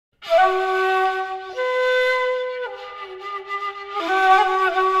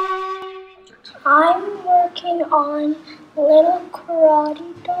on little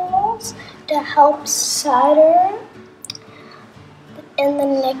karate dolls to help Sutter in the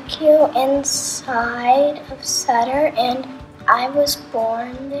NICU inside of Sutter, and I was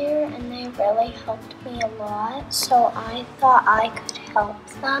born there and they really helped me a lot, so I thought I could help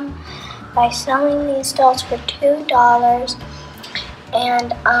them by selling these dolls for $2,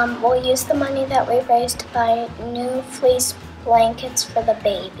 and we'll use the money that we raised to buy new fleece blankets for the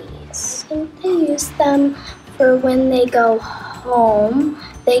babies. I think they use them for when they go home.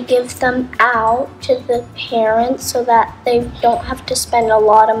 They give them out to the parents so that they don't have to spend a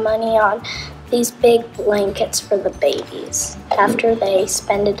lot of money on these big blankets for the babies after they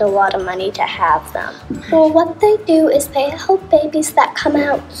spend a lot of money to have them. Well, what they do is they help babies that come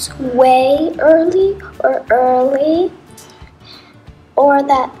out way early, or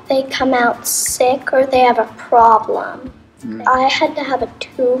that they come out sick or they have a problem. I had to have a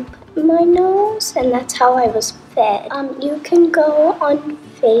tube in my nose, and that's how I was fed. You can go on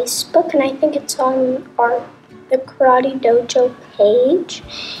Facebook, and I think it's on the Karate Dojo page,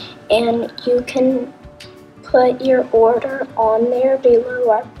 and you can put your order on there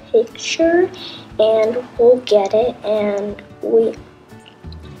below our picture, and we'll get it, and we'll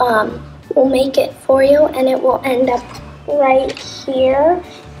make it for you, and it will end up right here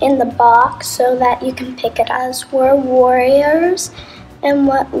in the box so that you can pick it as we're warriors. And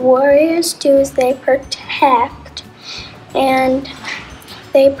what warriors do is they protect, and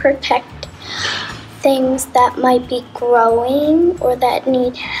they protect things that might be growing or that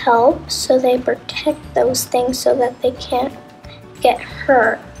need help, so they protect those things so that they can't get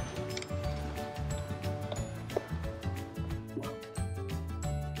hurt.